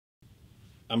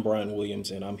I'm Brian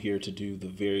Williams, and I'm here to do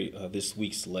this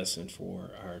week's lesson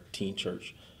for our teen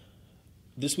church.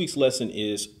 This week's lesson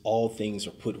is all things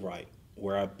are put right,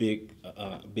 where our big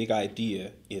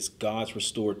idea is God's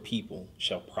restored people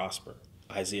shall prosper.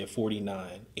 Isaiah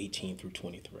 49:18 through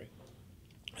 23.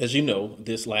 As you know,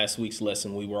 this last week's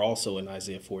lesson, we were also in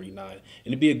Isaiah 49, and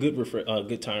it'd be a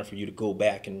good time for you to go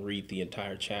back and read the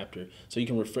entire chapter so you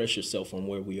can refresh yourself on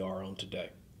where we are on today.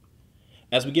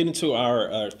 As we get into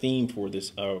our theme for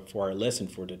our lesson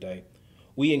for today,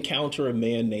 we encounter a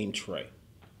man named Trey.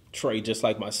 Trey, just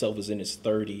like myself, is in his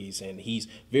 30s, and he's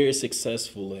very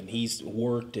successful, and he's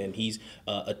worked, and he's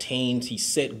he's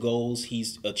set goals,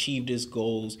 he's achieved his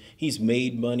goals, he's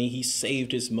made money, he's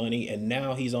saved his money, and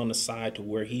now he's on the side to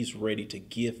where he's ready to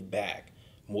give back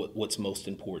what's most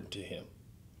important to him.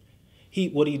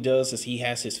 What he does is he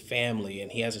has his family,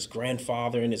 and he has his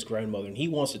grandfather and his grandmother, and he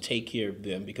wants to take care of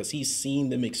them because he's seen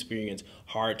them experience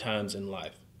hard times in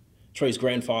life. Trey's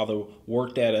grandfather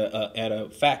worked at a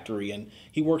factory, and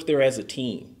he worked there as a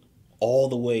teen all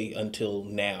the way until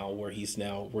now, where he's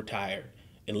now retired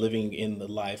and living in the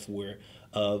life where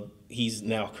he's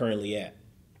now currently at.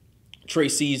 Trey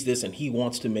sees this and he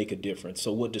wants to make a difference.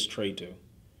 So what does Trey do?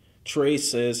 Trey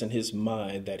says in his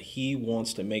mind that he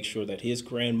wants to make sure that his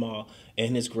grandma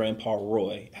and his grandpa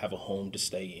Roy have a home to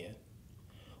stay in.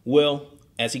 Well,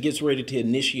 as he gets ready to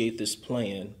initiate this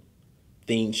plan,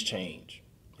 things change,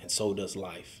 and so does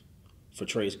life for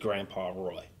Trey's grandpa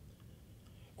Roy.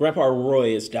 Grandpa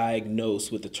Roy is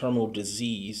diagnosed with a terminal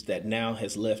disease that now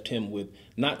has left him with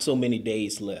not so many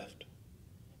days left.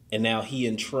 And now he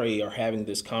and Trey are having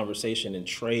this conversation, and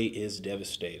Trey is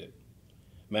devastated.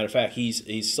 Matter of fact,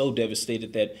 he's so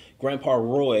devastated that Grandpa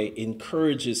Roy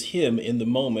encourages him in the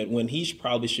moment when he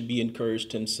probably should be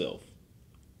encouraged himself.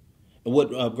 And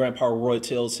what Grandpa Roy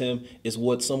tells him is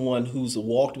what someone who's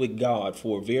walked with God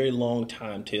for a very long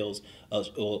time tells us,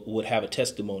 or would have a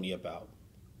testimony about.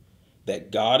 That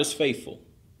God is faithful,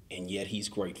 and yet he's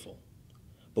grateful.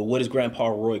 But what is Grandpa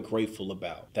Roy grateful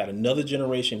about? That another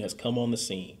generation has come on the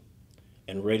scene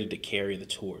and ready to carry the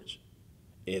torch,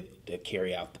 to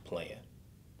carry out the plan.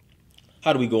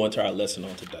 How do we go into our lesson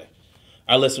on today?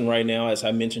 Our lesson right now, as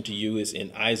I mentioned to you, is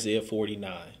in Isaiah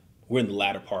 49. We're in the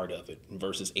latter part of it, in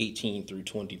verses 18 through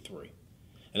 23.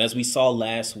 And as we saw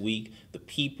last week,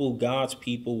 God's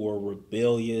people were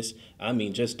rebellious.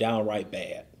 Just downright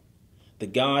bad.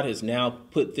 That God has now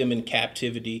put them in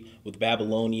captivity with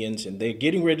Babylonians, and they're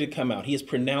getting ready to come out. He has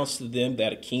pronounced to them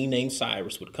that a king named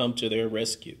Cyrus would come to their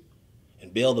rescue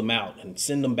and bail them out and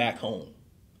send them back home.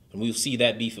 And we'll see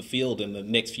that be fulfilled in the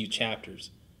next few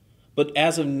chapters. But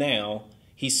as of now,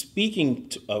 he's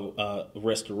speaking of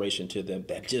restoration to them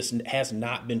that just has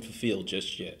not been fulfilled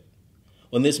just yet.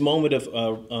 When this moment of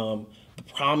the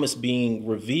promise being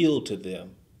revealed to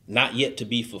them, not yet to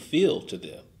be fulfilled to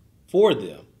them, for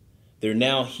them, they're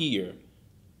now here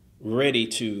ready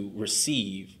to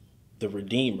receive the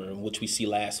Redeemer, which we see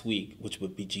last week, which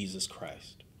would be Jesus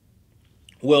Christ.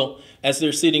 Well, as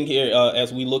they're sitting here,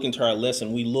 as we look into our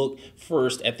lesson, we look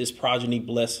first at this progeny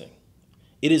blessing.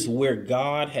 It is where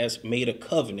God has made a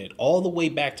covenant all the way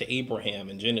back to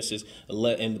Abraham in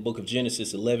the book of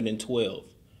Genesis 11 and 12,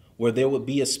 where there would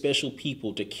be a special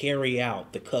people to carry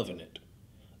out the covenant,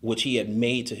 which he had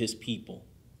made to his people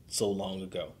so long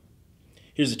ago.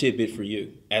 Here's a tidbit for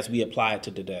you as we apply it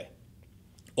to today.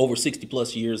 Over 60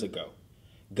 plus years ago,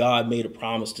 God made a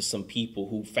promise to some people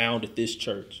who founded this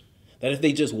church that if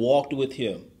they just walked with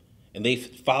him and they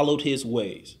followed his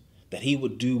ways, that he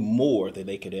would do more than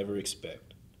they could ever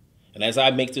expect. And as I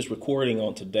make this recording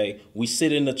on today, we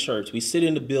sit in the church, we sit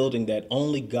in the building that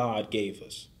only God gave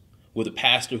us, with a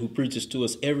pastor who preaches to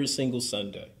us every single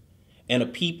Sunday, and a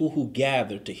people who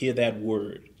gather to hear that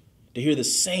word, to hear the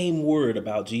same word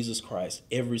about Jesus Christ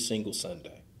every single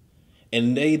Sunday.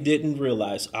 And they didn't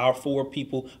realize our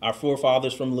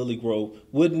forefathers from Lily Grove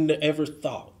wouldn't have ever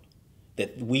thought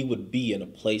that we would be in a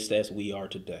place as we are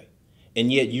today.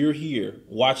 And yet you're here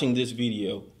watching this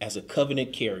video as a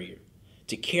covenant carrier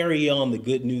to carry on the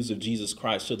good news of Jesus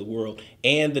Christ to the world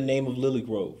and the name of Lily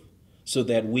Grove so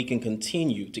that we can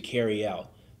continue to carry out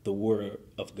the word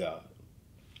of God.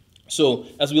 So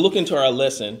as we look into our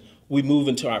lesson, we move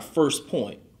into our first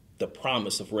point, the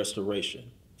promise of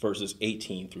restoration, verses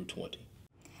 18 through 20.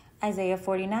 Isaiah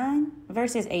 49,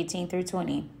 verses 18 through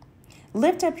 20.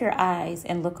 Lift up your eyes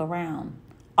and look around.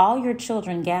 All your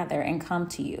children gather and come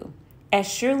to you. As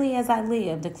surely as I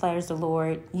live, declares the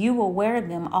Lord, you will wear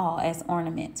them all as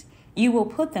ornament. You will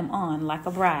put them on like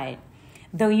a bride.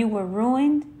 Though you were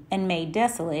ruined and made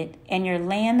desolate, and your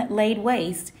land laid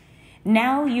waste,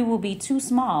 now you will be too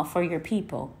small for your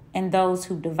people, and those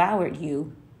who devoured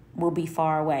you will be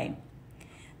far away.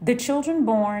 The children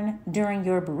born during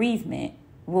your bereavement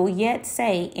will yet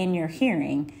say in your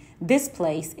hearing, "This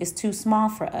place is too small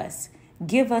for us.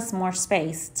 Give us more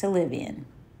space to live in."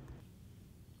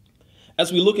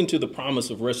 As we look into the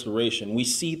promise of restoration, we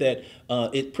see that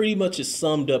it pretty much is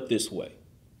summed up this way.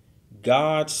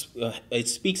 It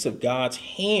speaks of God's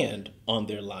hand on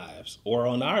their lives or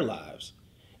on our lives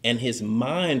and his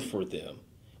mind for them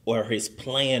or his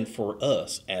plan for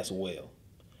us as well.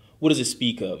 What does it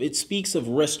speak of? It speaks of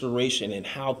restoration and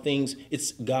how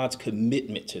it's God's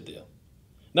commitment to them.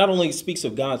 Not only it speaks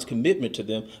of God's commitment to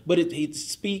them, but it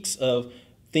speaks of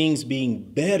things being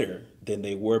better than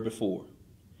they were before.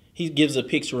 He gives a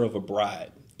picture of a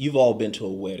bride. You've all been to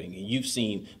a wedding and you've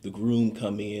seen the groom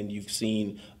come in. You've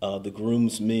seen the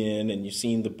groomsmen and you've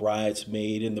seen the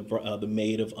bridesmaid and the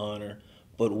maid of honor.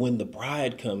 But when the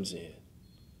bride comes in,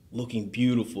 looking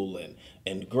beautiful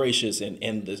and gracious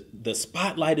and the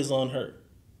spotlight is on her,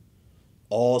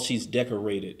 she's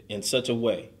decorated in such a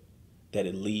way that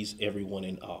it leaves everyone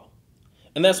in awe.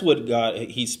 And that's what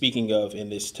he's speaking of in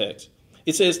this text.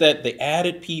 It says that the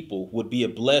added people would be a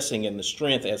blessing and the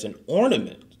strength as an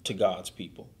ornament to God's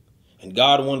people. And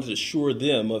God wanted to assure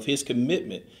them of his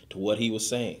commitment to what he was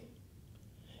saying.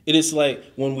 It is like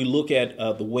when we look at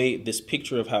the way this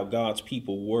picture of how God's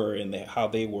people were and how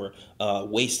they were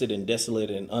wasted and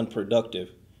desolate and unproductive,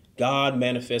 God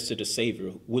manifested a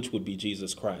Savior, which would be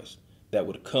Jesus Christ, that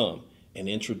would come and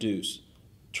introduce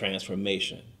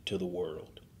transformation to the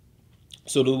world.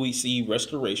 So do we see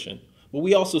restoration? But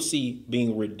we also see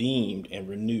being redeemed and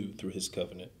renewed through his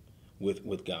covenant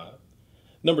with God.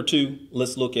 Number 2,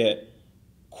 let's look at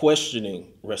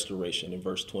questioning restoration in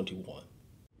verse 21.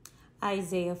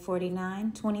 Isaiah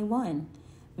 49:21.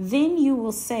 Then you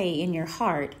will say in your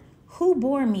heart, "Who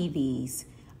bore me these?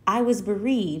 I was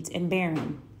bereaved and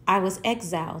barren. I was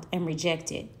exiled and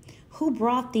rejected. Who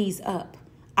brought these up?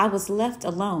 I was left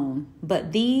alone.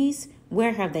 But these,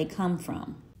 where have they come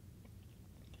from?"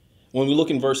 When we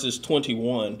look in verses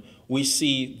 21, we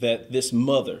see that this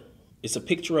mother, it's a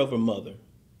picture of a mother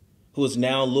who is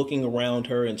now looking around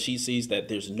her and she sees that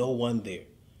there's no one there,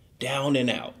 down and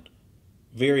out,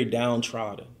 very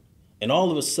downtrodden. And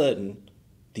all of a sudden,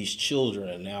 these children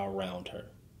are now around her.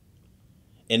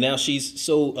 And now she's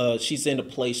in a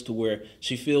place to where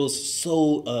she feels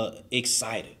so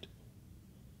excited,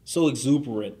 so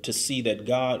exuberant to see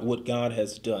that what God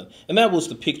has done. And that was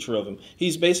the picture of him.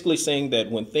 He's basically saying that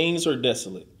when things are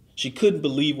desolate, she couldn't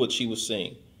believe what she was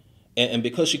seeing. And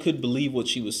because she couldn't believe what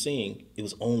she was seeing, it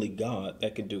was only God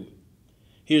that could do it.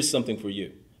 Here's something for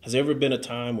you. Has there ever been a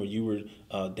time where you were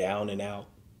down and out?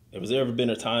 Has there ever been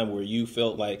a time where you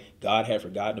felt like God had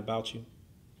forgotten about you?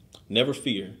 Never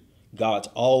fear. God's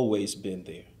always been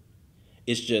there.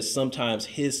 It's just sometimes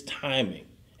his timing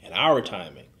and our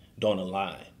timing don't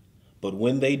align. But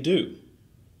when they do,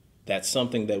 that's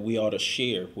something that we ought to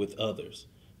share with others,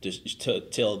 to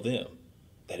tell them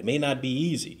that it may not be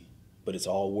easy, but it's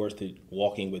all worth it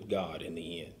walking with God in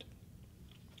the end.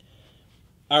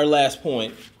 Our last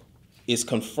point is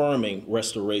confirming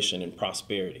restoration and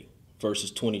prosperity, verses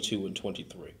 22 and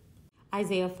 23.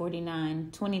 Isaiah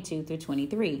 49:22 through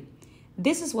 23.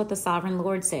 This is what the sovereign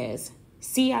Lord says.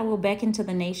 "See, I will beckon to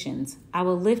the nations. I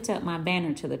will lift up my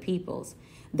banner to the peoples.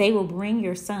 They will bring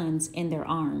your sons in their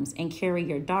arms and carry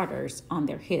your daughters on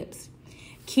their hips.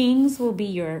 Kings will be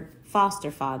your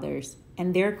foster fathers,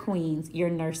 and their queens your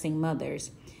nursing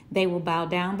mothers. They will bow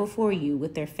down before you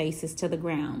with their faces to the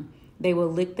ground. They will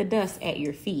lick the dust at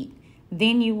your feet.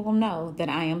 Then you will know that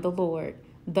I am the Lord.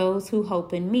 Those who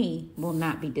hope in me will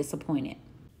not be disappointed."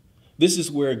 This is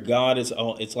where God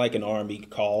it's like an army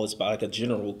call. It's like a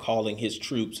general calling his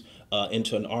troops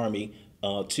into an army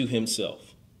to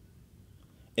himself.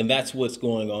 And that's what's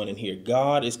going on in here.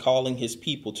 God is calling his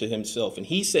people to himself, and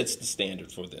he sets the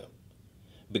standard for them.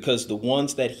 Because the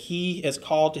ones that he has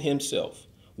called to himself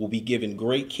will be given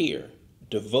great care,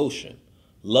 devotion,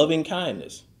 loving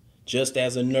kindness, just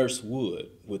as a nurse would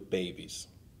with babies.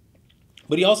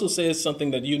 But he also says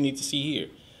something that you need to see here.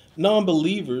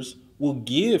 Non-believers will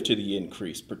give to the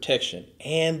increase, protection,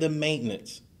 and the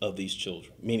maintenance of these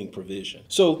children, meaning provision.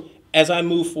 So as I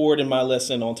move forward in my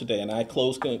lesson on today and I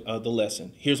close the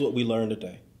lesson, here's what we learned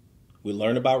today. We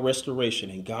learned about restoration,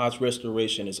 and God's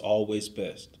restoration is always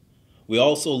best. We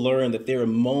also learned that there are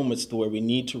moments where we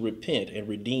need to repent and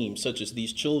redeem, such as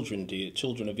these children did,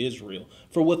 children of Israel,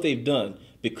 for what they've done,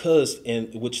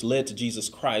 which led to Jesus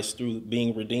Christ through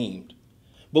being redeemed.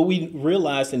 But we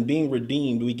realized in being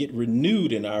redeemed, we get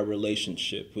renewed in our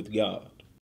relationship with God.